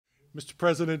Mr.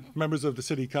 President, members of the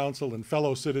City Council, and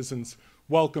fellow citizens,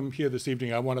 welcome here this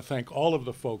evening. I want to thank all of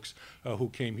the folks who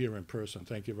came here in person.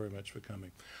 Thank you very much for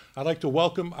coming. I'd like to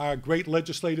welcome our great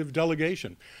legislative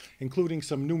delegation, including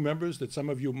some new members that some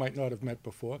of you might not have met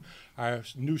before. Our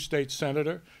new state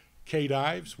senator, Kate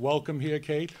Ives. Welcome here,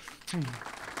 Kate.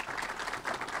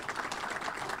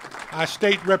 Our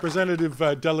state representative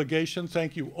delegation,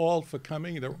 thank you all for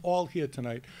coming. They're all here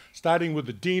tonight, starting with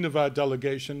the dean of our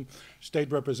delegation, State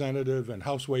Representative and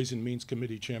House Ways and Means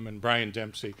Committee Chairman Brian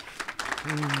Dempsey.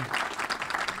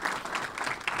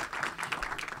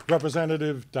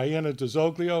 Representative Diana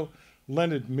DeZoglio,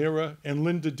 Leonard Mira, and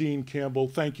Linda Dean Campbell,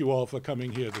 thank you all for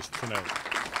coming here tonight.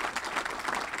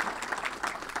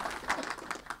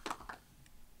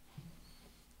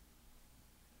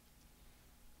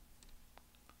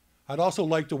 I'd also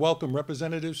like to welcome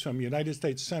representatives from United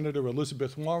States Senator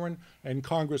Elizabeth Warren and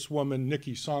Congresswoman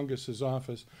Nikki Tsongas'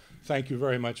 office. Thank you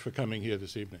very much for coming here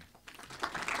this evening.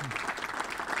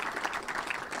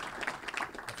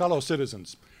 Fellow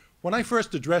citizens, when I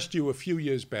first addressed you a few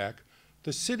years back,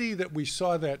 the city that we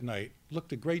saw that night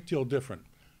looked a great deal different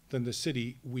than the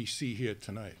city we see here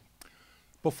tonight.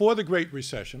 Before the Great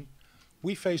Recession,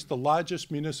 we faced the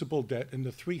largest municipal debt in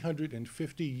the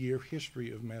 350-year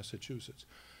history of Massachusetts,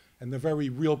 and the very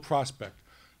real prospect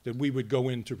that we would go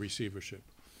into receivership.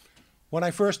 When I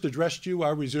first addressed you,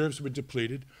 our reserves were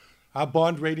depleted, our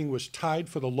bond rating was tied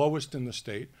for the lowest in the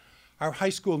state, our high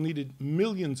school needed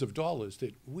millions of dollars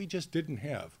that we just didn't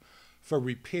have for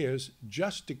repairs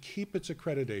just to keep its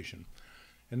accreditation,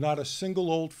 and not a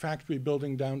single old factory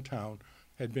building downtown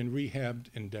had been rehabbed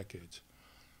in decades.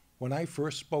 When I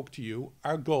first spoke to you,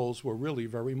 our goals were really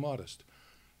very modest.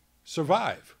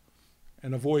 Survive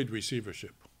and avoid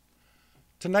receivership.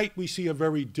 Tonight, we see a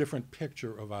very different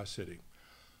picture of our city.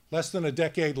 Less than a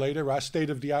decade later, our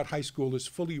state-of-the-art high school is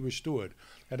fully restored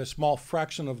at a small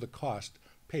fraction of the cost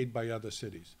paid by other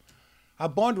cities. Our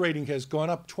bond rating has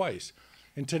gone up twice,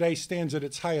 and today stands at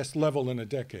its highest level in a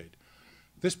decade.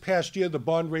 This past year, the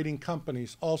bond rating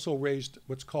companies also raised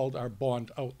what's called our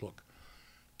bond outlook.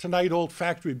 Tonight, old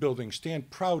factory buildings stand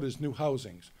proud as new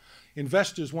housings.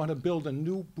 Investors want to build a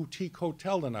new boutique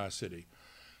hotel in our city.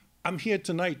 I'm here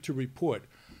tonight to report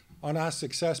on our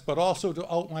success, but also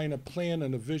to outline a plan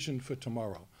and a vision for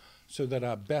tomorrow so that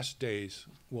our best days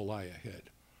will lie ahead.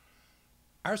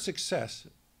 Our success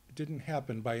didn't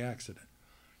happen by accident.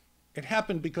 It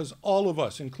happened because all of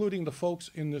us, including the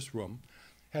folks in this room,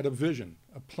 had a vision,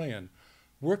 a plan,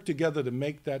 worked together to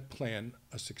make that plan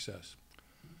a success.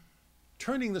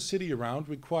 Turning the city around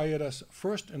required us,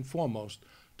 first and foremost,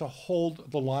 to hold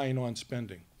the line on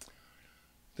spending.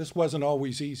 This wasn't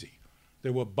always easy.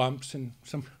 There were bumps and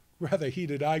some rather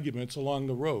heated arguments along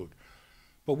the road.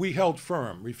 But we held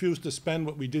firm, refused to spend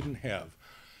what we didn't have.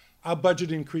 Our budget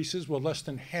increases were less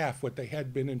than half what they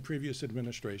had been in previous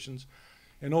administrations.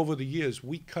 And over the years,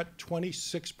 we cut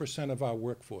 26% of our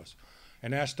workforce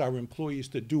and asked our employees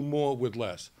to do more with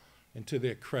less. And to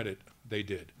their credit, they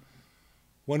did.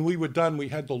 When we were done, we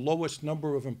had the lowest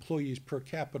number of employees per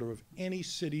capita of any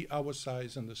city our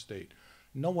size in the state.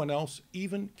 No one else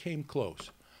even came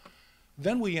close.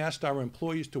 Then we asked our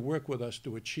employees to work with us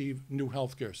to achieve new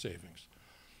healthcare savings.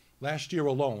 Last year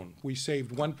alone, we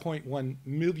saved $1.1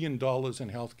 million in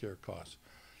healthcare costs.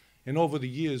 And over the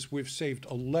years, we've saved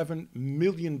 $11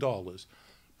 million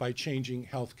by changing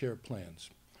healthcare plans.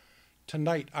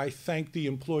 Tonight, I thank the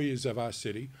employees of our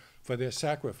city for their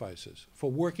sacrifices, for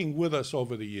working with us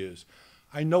over the years.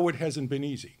 I know it hasn't been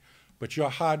easy, but your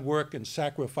hard work and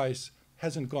sacrifice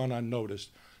hasn't gone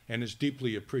unnoticed and is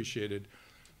deeply appreciated.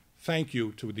 Thank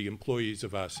you to the employees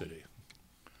of our city.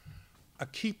 A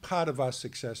key part of our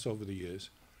success over the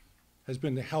years has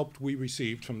been the help we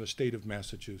received from the state of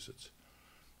Massachusetts.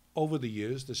 Over the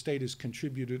years, the state has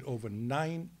contributed over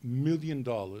 $9 million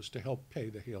to help pay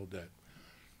the Hale debt.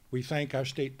 We thank our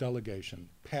state delegation,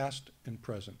 past and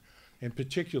present, and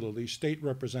particularly State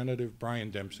Representative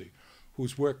Brian Dempsey,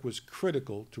 whose work was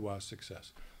critical to our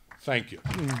success. Thank you.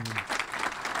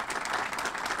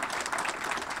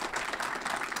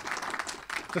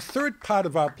 The third part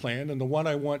of our plan, and the one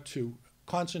I want to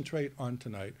concentrate on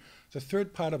tonight, the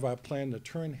third part of our plan to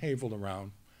turn Havel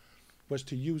around was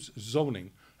to use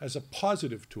zoning as a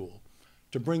positive tool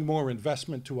to bring more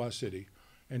investment to our city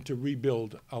and to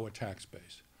rebuild our tax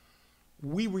base.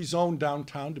 We rezoned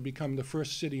downtown to become the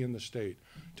first city in the state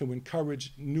to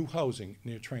encourage new housing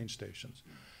near train stations.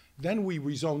 Then we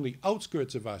rezoned the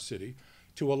outskirts of our city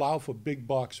to allow for big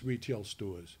box retail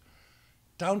stores.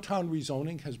 Downtown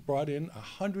rezoning has brought in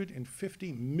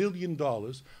 $150 million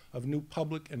of new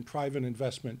public and private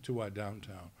investment to our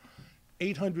downtown,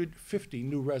 850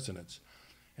 new residents,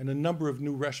 and a number of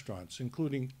new restaurants,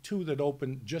 including 2 that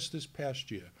opened just this past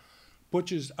year,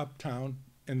 Butcher's Uptown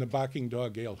and the Barking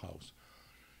Dog Ale House.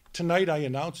 Tonight I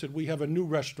announce that we have a new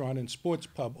restaurant and sports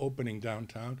pub opening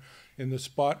downtown in the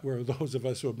spot where those of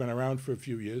us who have been around for a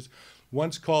few years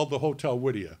once called the Hotel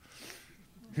Whittier.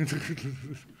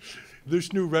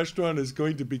 This new restaurant is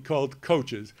going to be called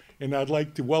Coach's, and I'd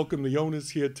like to welcome the owners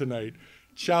here tonight,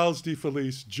 Charles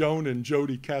DeFelice, Joan and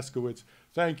Jody Kaskowitz.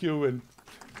 Thank you and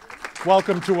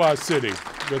welcome to our city.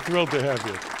 We're thrilled to have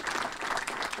you.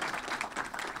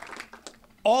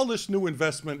 All this new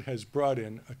investment has brought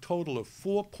in a total of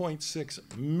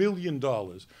 $4.6 million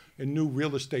in new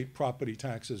real estate property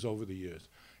taxes over the years,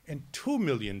 and $2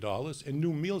 million in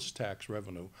new meals tax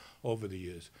revenue over the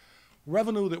years,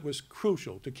 revenue that was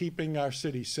crucial to keeping our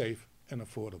city safe and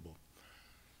affordable.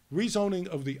 Rezoning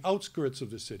of the outskirts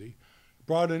of the city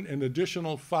brought in an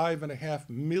additional $5.5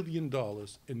 million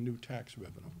in new tax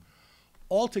revenue.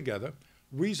 Altogether,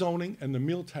 rezoning and the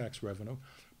meal tax revenue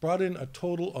brought in a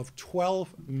total of $12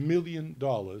 million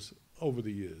over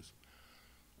the years.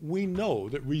 We know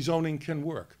that rezoning can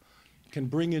work, can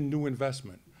bring in new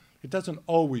investment. It doesn't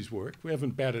always work. We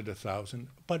haven't batted 1,000,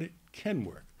 but it can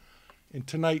work. And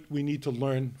tonight we need to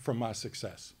learn from our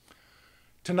success.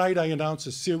 Tonight I announce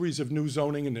a series of new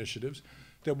zoning initiatives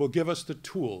that will give us the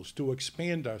tools to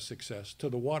expand our success to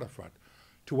the waterfront,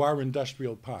 to our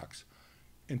industrial parks,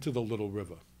 and to the Little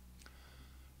River.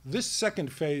 This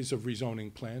second phase of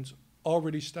rezoning plans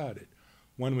already started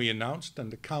when we announced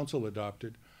and the council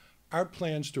adopted our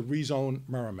plans to rezone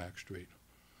Merrimack Street.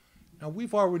 Now,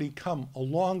 we've already come a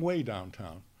long way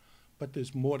downtown, but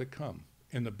there's more to come,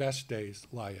 and the best days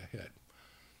lie ahead.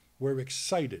 We're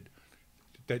excited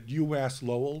that UMass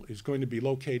Lowell is going to be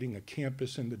locating a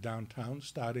campus in the downtown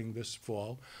starting this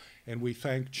fall, and we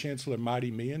thank Chancellor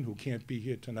Marty Meehan, who can't be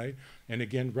here tonight, and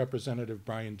again, Representative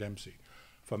Brian Dempsey,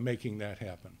 for making that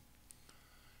happen.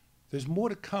 There's more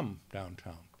to come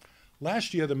downtown.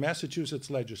 Last year, the Massachusetts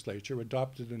legislature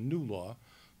adopted a new law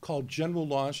called General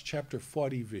Laws Chapter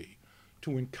 40V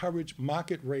to encourage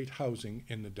market rate housing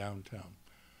in the downtown.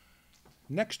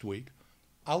 Next week,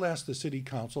 I'll ask the City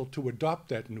Council to adopt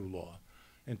that new law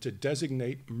and to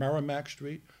designate Merrimack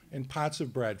Street and parts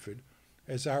of Bradford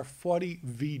as our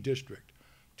 40V district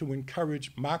to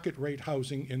encourage market rate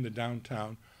housing in the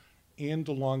downtown and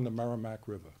along the Merrimack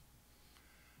River.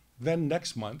 Then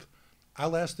next month,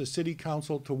 I'll ask the City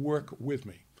Council to work with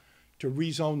me to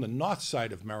rezone the north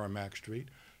side of Merrimack Street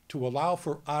to allow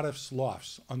for artist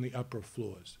lofts on the upper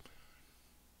floors.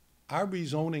 Our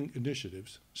rezoning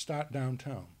initiatives start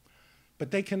downtown,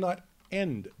 but they cannot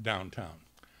end downtown.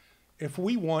 If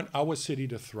we want our city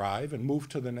to thrive and move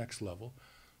to the next level,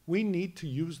 we need to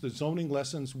use the zoning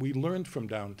lessons we learned from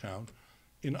downtown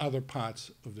in other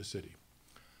parts of the city.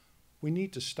 We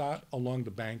need to start along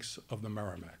the banks of the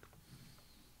Merrimack.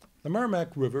 The Merrimack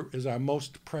River is our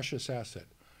most precious asset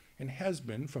and has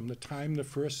been from the time the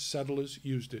first settlers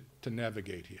used it to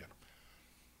navigate here.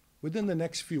 Within the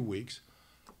next few weeks,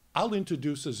 I'll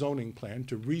introduce a zoning plan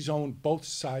to rezone both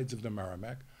sides of the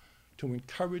Merrimack to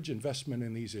encourage investment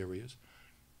in these areas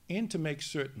and to make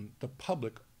certain the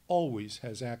public always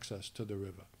has access to the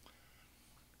river.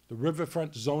 The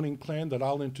riverfront zoning plan that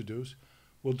I'll introduce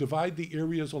will divide the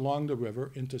areas along the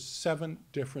river into 7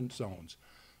 different zones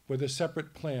with a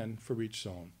separate plan for each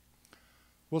zone.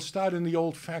 We'll start in the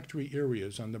old factory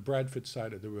areas on the Bradford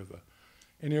side of the river,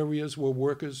 in areas where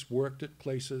workers worked at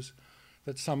places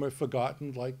that some have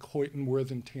forgotten, like Hoyton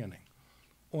Worthen Tanning,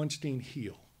 Ornstein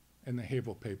Heel, and the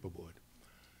Havel Paperboard.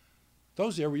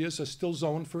 Those areas are still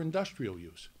zoned for industrial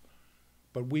use,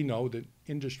 but we know that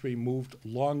industry moved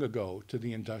long ago to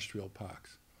the industrial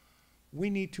parks. We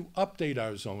need to update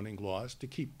our zoning laws to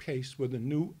keep pace with the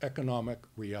new economic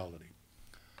reality.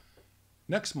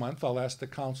 Next month, I'll ask the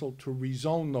council to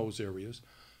rezone those areas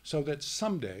so that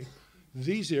someday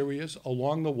these areas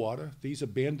along the water, these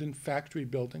abandoned factory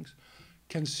buildings,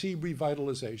 can see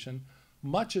revitalization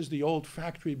much as the old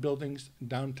factory buildings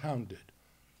downtown did.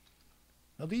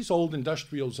 Now, these old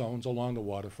industrial zones along the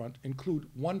waterfront include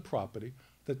one property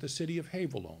that the city of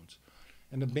Havel owns,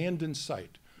 an abandoned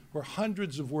site where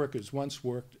hundreds of workers once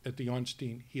worked at the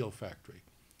Ornstein Heel factory.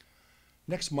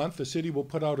 Next month, the city will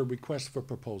put out a request for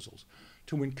proposals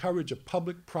to encourage a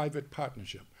public-private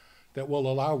partnership that will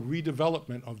allow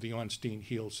redevelopment of the Ornstein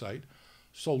Heel site,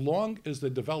 so long as the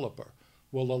developer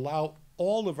will allow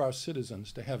all of our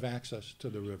citizens to have access to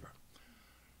the river.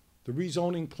 The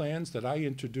rezoning plans that I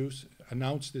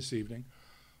announced this evening,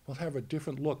 will have a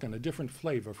different look and a different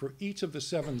flavor for each of the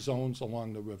 7 zones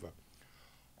along the river.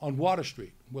 On Water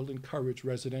Street, we'll encourage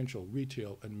residential,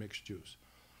 retail, and mixed use.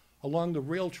 Along the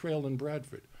rail trail in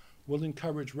Bradford, we'll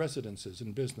encourage residences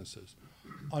and businesses.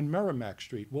 On Merrimack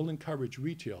Street, we'll encourage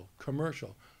retail,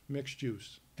 commercial, mixed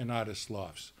use, and artist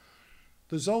lofts.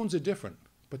 The zones are different,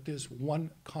 but there's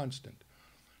one constant.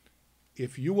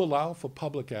 If you allow for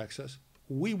public access,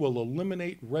 we will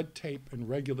eliminate red tape and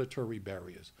regulatory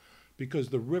barriers, because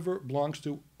the river belongs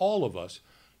to all of us,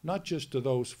 not just to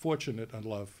those fortunate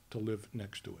enough to live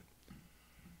next to it.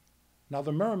 Now,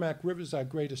 the Merrimack River is our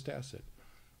greatest asset,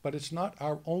 but it's not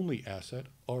our only asset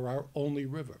or our only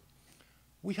river.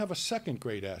 We have a second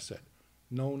great asset,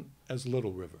 known as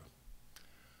Little River.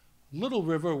 Little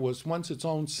River was once its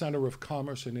own center of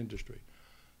commerce and industry.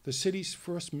 The city's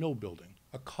first mill building,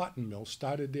 a cotton mill,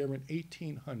 started there in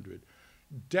 1800,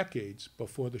 decades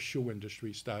before the shoe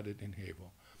industry started in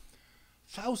Haverhill.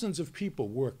 Thousands of people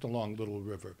worked along Little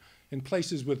River in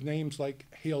places with names like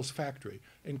Hale's Factory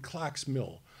and Clark's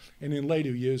Mill, and in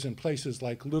later years in places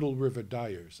like Little River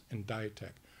Dyers and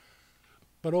Diatech.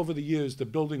 But over the years, the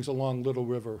buildings along Little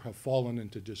River have fallen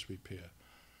into disrepair.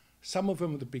 Some of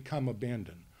them have become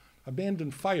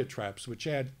abandoned fire traps which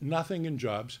add nothing in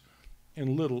jobs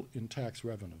and little in tax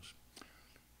revenues.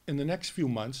 In the next few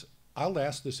months, I'll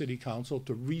ask the City Council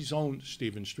to rezone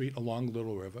Stevens Street along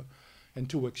Little River and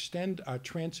to extend our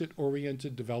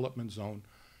transit-oriented development zone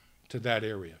to that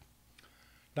area.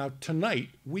 Now, tonight,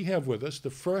 we have with us the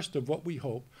first of what we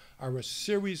hope are a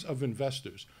series of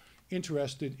investors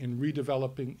interested in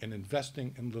redeveloping and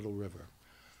investing in Little River.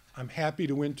 I'm happy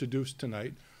to introduce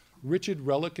tonight Richard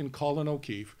Relic and Colin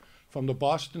O'Keefe from the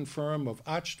Boston firm of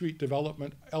Arch Street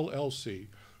Development, LLC,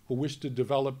 who wish to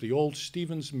develop the old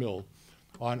Stevens Mill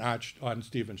on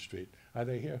Stevens Street. Are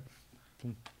they here?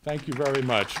 Thank you very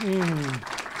much.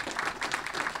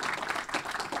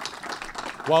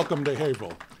 Welcome to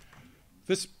Haverhill.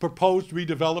 This proposed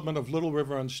redevelopment of Little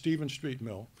River on Stevens Street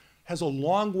Mill has a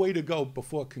long way to go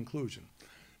before conclusion,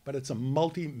 but it's a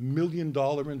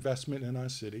multi-million-dollar investment in our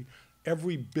city,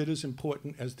 every bit as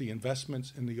important as the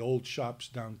investments in the old shops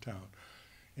downtown.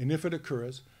 And if it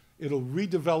occurs, it'll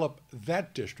redevelop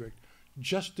that district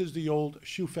just as the old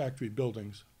shoe factory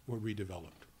buildings were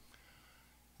redeveloped.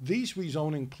 These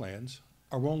rezoning plans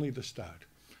are only the start.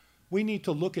 We need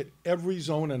to look at every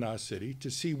zone in our city to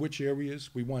see which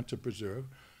areas we want to preserve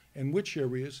and which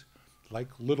areas, like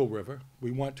Little River,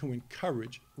 we want to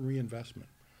encourage reinvestment.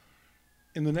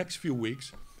 In the next few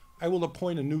weeks, I will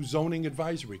appoint a new zoning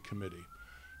advisory committee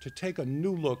to take a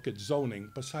new look at zoning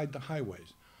beside the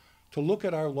highways, to look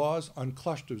at our laws on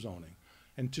cluster zoning,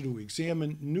 and to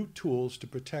examine new tools to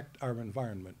protect our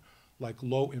environment, like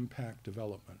low-impact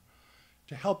development,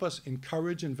 to help us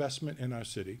encourage investment in our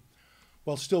city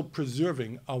while still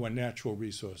preserving our natural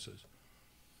resources.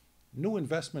 New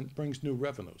investment brings new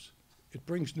revenues. It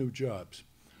brings new jobs.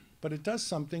 But it does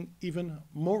something even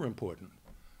more important.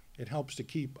 It helps to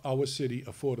keep our city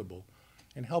affordable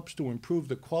and helps to improve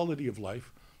the quality of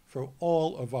life for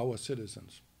all of our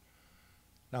citizens.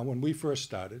 Now, when we first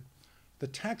started, the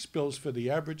tax bills for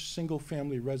the average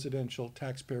single-family residential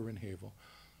taxpayer in Haverhill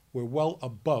were well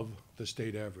above the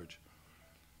state average.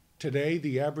 Today,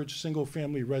 the average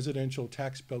single-family residential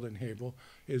tax bill in Haverhill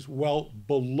is well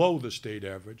below the state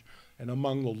average and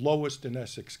among the lowest in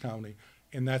Essex County,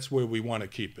 and that's where we want to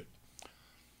keep it.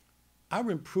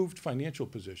 Our improved financial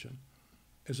position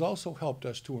has also helped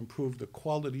us to improve the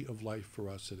quality of life for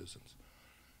our citizens.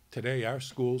 Today, our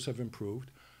schools have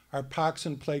improved, our parks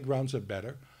and playgrounds are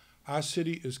better, our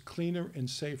city is cleaner and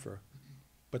safer,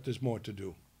 but there's more to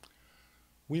do.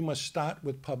 We must start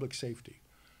with public safety,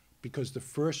 because the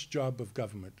first job of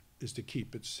government is to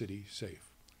keep its city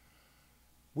safe.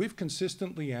 We've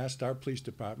consistently asked our police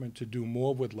department to do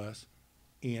more with less,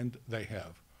 and they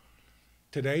have.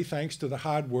 Today, thanks to the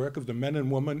hard work of the men and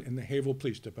women in the Haverhill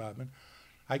Police Department,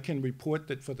 I can report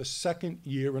that for the second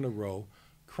year in a row,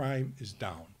 crime is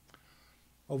down.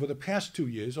 Over the past 2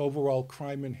 years, overall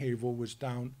crime in Haverhill was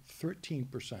down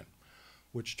 13%,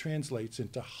 which translates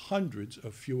into hundreds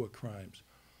of fewer crimes.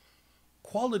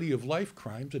 Quality of life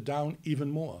crimes are down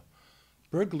even more.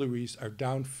 Burglaries are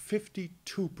down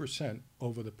 52%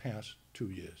 over the past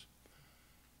 2 years.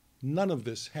 None of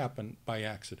this happened by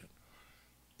accident.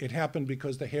 It happened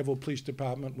because the Haverhill Police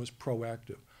Department was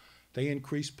proactive. They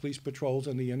increased police patrols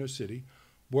in the inner city,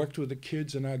 worked with the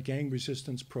kids in our gang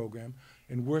resistance program,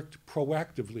 and worked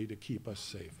proactively to keep us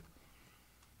safe.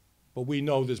 But we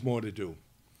know there's more to do.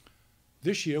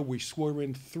 This year, we swore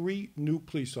in 3 new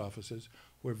police officers.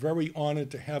 We're very honored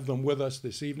to have them with us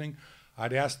this evening.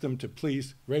 I'd ask them to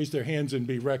please raise their hands and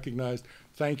be recognized.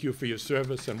 Thank you for your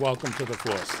service and welcome to the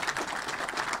force.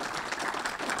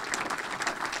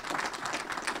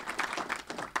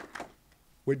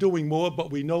 We're doing more,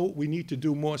 but we know we need to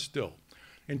do more still.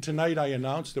 And tonight I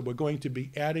announced that we're going to be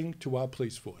adding to our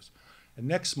police force. And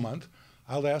next month,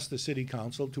 I'll ask the City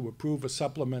Council to approve a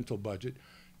supplemental budget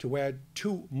to add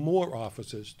 2 more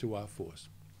officers to our force.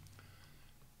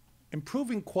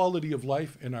 Improving quality of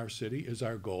life in our city is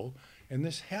our goal, and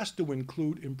this has to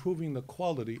include improving the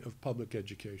quality of public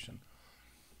education.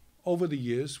 Over the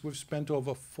years, we've spent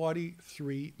over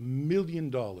 $43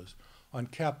 million on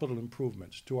capital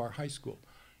improvements to our high school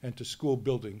and to school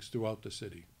buildings throughout the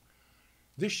city.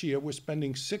 This year, we're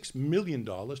spending $6 million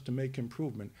to make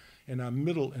improvement in our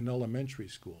middle and elementary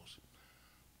schools.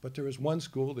 But there is one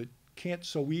school that can't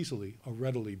so easily or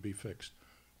readily be fixed,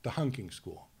 the Hunking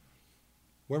School.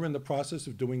 We're in the process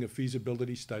of doing a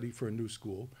feasibility study for a new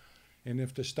school, and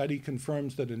if the study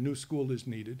confirms that a new school is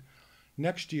needed,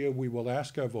 next year we will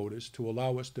ask our voters to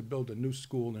allow us to build a new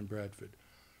school in Bradford.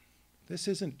 This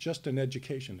isn't just an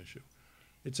education issue.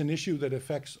 It's an issue that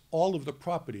affects all of the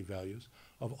property values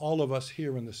of all of us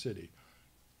here in the city,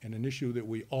 and an issue that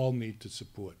we all need to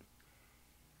support.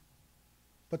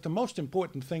 But the most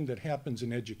important thing that happens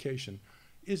in education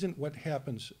isn't what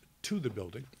happens to the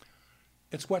building,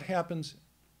 it's what happens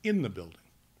in the building.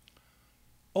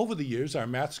 Over the years, our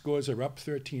math scores are up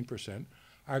 13%,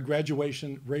 our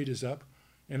graduation rate is up,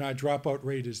 and our dropout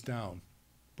rate is down.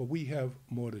 But we have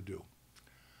more to do.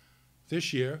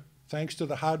 This year, thanks to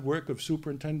the hard work of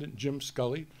Superintendent Jim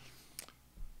Scully,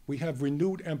 we have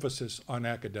renewed emphasis on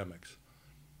academics.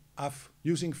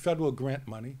 Using federal grant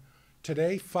money,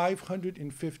 today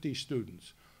 550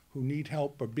 students who need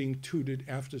help are being tutored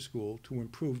after school to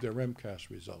improve their MCAS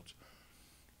results.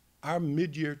 Our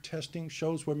mid-year testing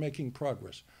shows we're making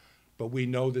progress, but we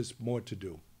know there's more to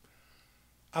do.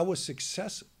 Our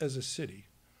success as a city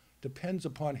depends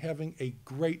upon having a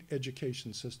great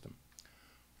education system.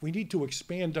 We need to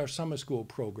expand our summer school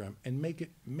program and make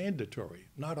it mandatory,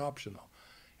 not optional.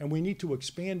 And we need to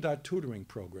expand our tutoring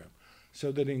program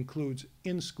so that it includes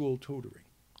in-school tutoring.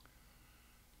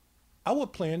 Our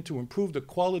plan to improve the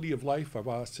quality of life of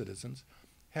our citizens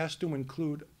has to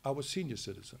include our senior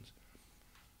citizens.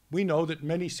 We know that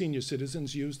many senior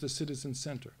citizens use the Citizen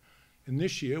Center, and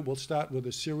this year we'll start with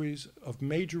a series of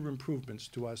major improvements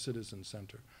to our Citizen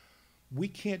Center. We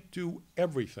can't do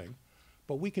everything,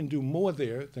 but we can do more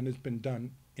there than has been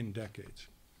done in decades.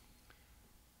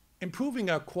 Improving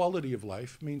our quality of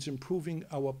life means improving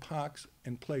our parks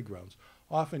and playgrounds,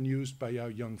 often used by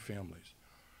our young families.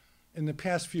 In the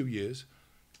past few years,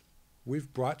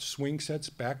 we've brought swing sets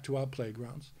back to our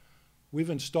playgrounds. We've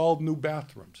installed new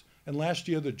bathrooms. And last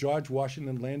year, the George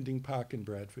Washington Landing Park in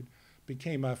Bradford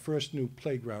became our first new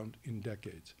playground in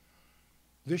decades.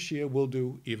 This year, we'll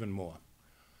do even more.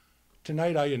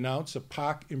 Tonight, I announce a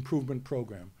park improvement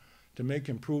program to make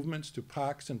improvements to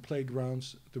parks and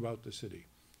playgrounds throughout the city.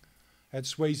 At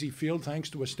Swayze Field, thanks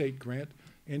to a state grant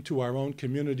and to our own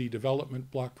community development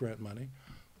block grant money,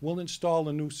 we'll install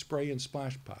a new spray and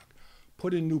splash park,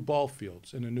 put in new ball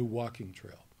fields and a new walking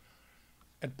trail.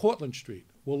 At Portland Street,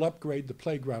 we'll upgrade the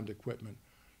playground equipment,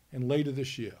 and later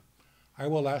this year, I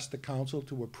will ask the council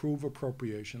to approve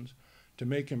appropriations to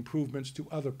make improvements to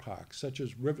other parks, such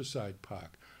as Riverside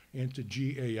Park and to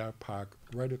GAR Park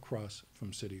right across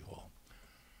from City Hall.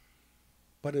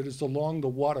 But it is along the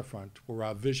waterfront where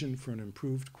our vision for an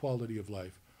improved quality of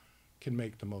life can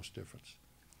make the most difference.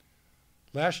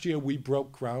 Last year, we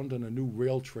broke ground on a new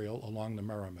rail trail along the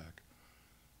Merrimack.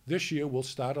 This year, we'll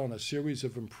start on a series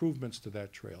of improvements to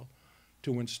that trail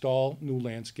to install new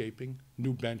landscaping,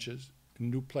 new benches,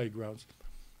 new playgrounds,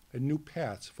 and new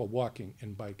paths for walking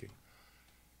and biking.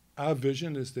 Our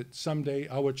vision is that someday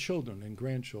our children and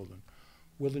grandchildren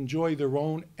will enjoy their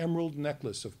own emerald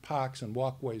necklace of parks and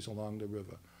walkways along the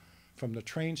river, from the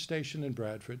train station in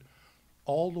Bradford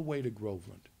all the way to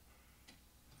Groveland.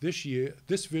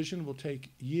 This vision will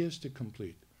take years to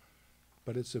complete,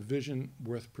 but it's a vision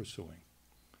worth pursuing.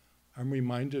 I'm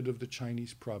reminded of the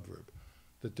Chinese proverb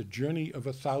that the journey of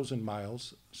 1,000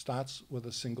 miles starts with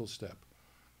a single step.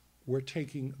 We're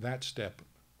taking that step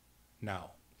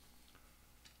now.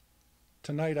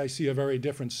 Tonight, I see a very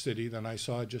different city than I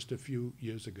saw just a few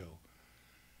years ago.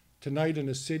 Tonight, in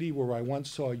a city where I once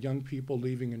saw young people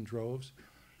leaving in droves,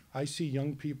 I see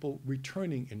young people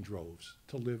returning in droves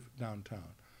to live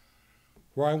downtown.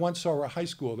 Where I once saw a high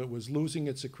school that was losing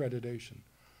its accreditation,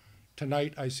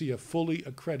 tonight I see a fully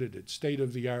accredited,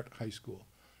 state-of-the-art high school.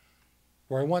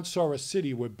 Where I once saw a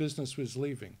city where business was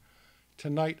leaving,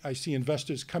 tonight I see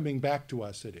investors coming back to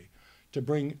our city to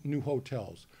bring new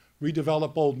hotels,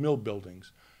 redevelop old mill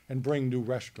buildings, and bring new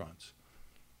restaurants.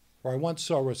 Where I once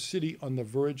saw a city on the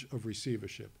verge of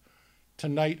receivership,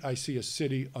 tonight I see a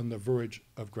city on the verge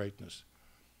of greatness.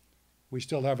 We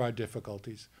still have our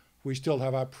difficulties, We still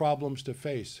have our problems to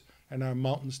face and our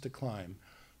mountains to climb.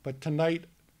 But tonight,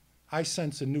 I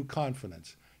sense a new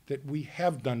confidence that we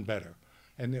have done better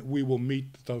and that we will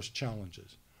meet those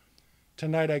challenges.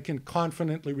 Tonight, I can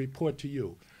confidently report to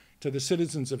you, to the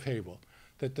citizens of Haverhill,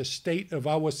 that the state of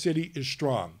our city is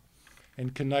strong.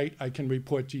 And tonight, I can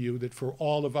report to you that for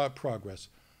all of our progress,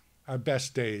 our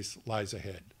best days lies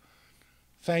ahead.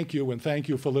 Thank you, and thank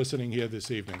you for listening here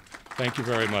this evening. Thank you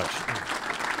very much.